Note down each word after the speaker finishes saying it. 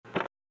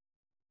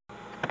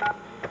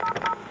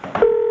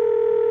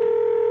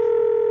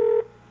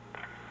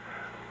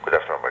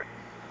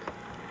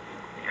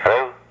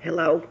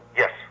Hello?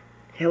 Yes.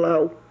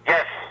 Hello?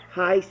 Yes.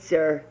 Hi,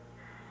 sir.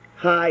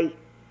 Hi.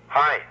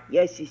 Hi.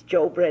 Yes, is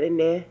Joe Brennan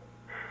there?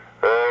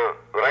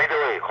 Right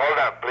away. Hold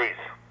on,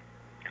 please.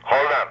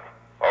 Hold on,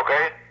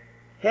 okay?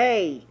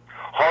 Hey,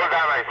 Hold on,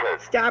 I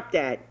said. stop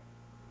that.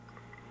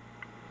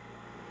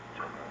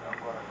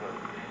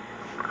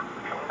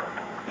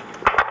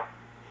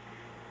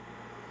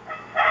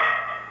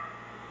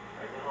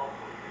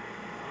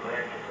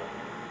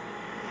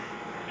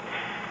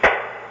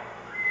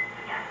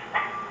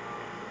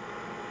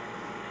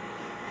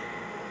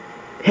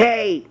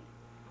 Hey,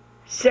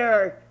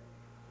 sir.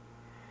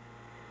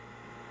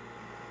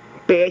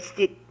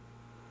 Bastard.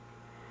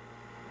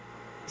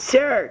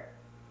 Sir.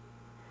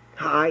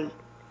 Hi.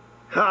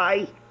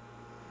 Hi.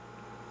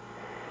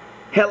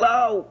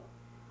 Hello.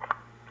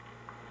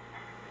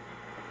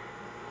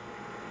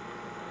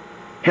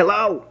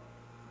 Hello.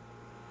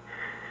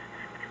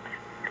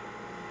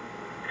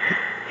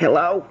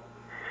 Hello.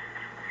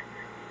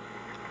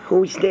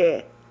 Who's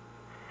there?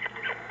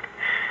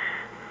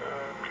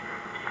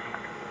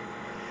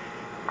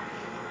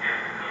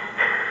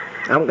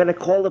 I'm gonna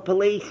call the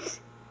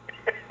police.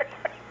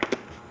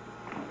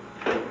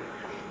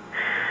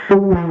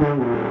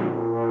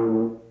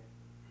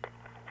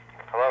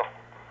 Hello?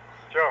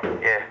 Joe?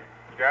 Yeah.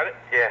 You got it?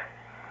 Yeah.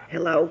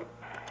 Hello.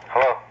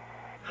 Hello?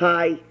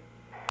 Hi.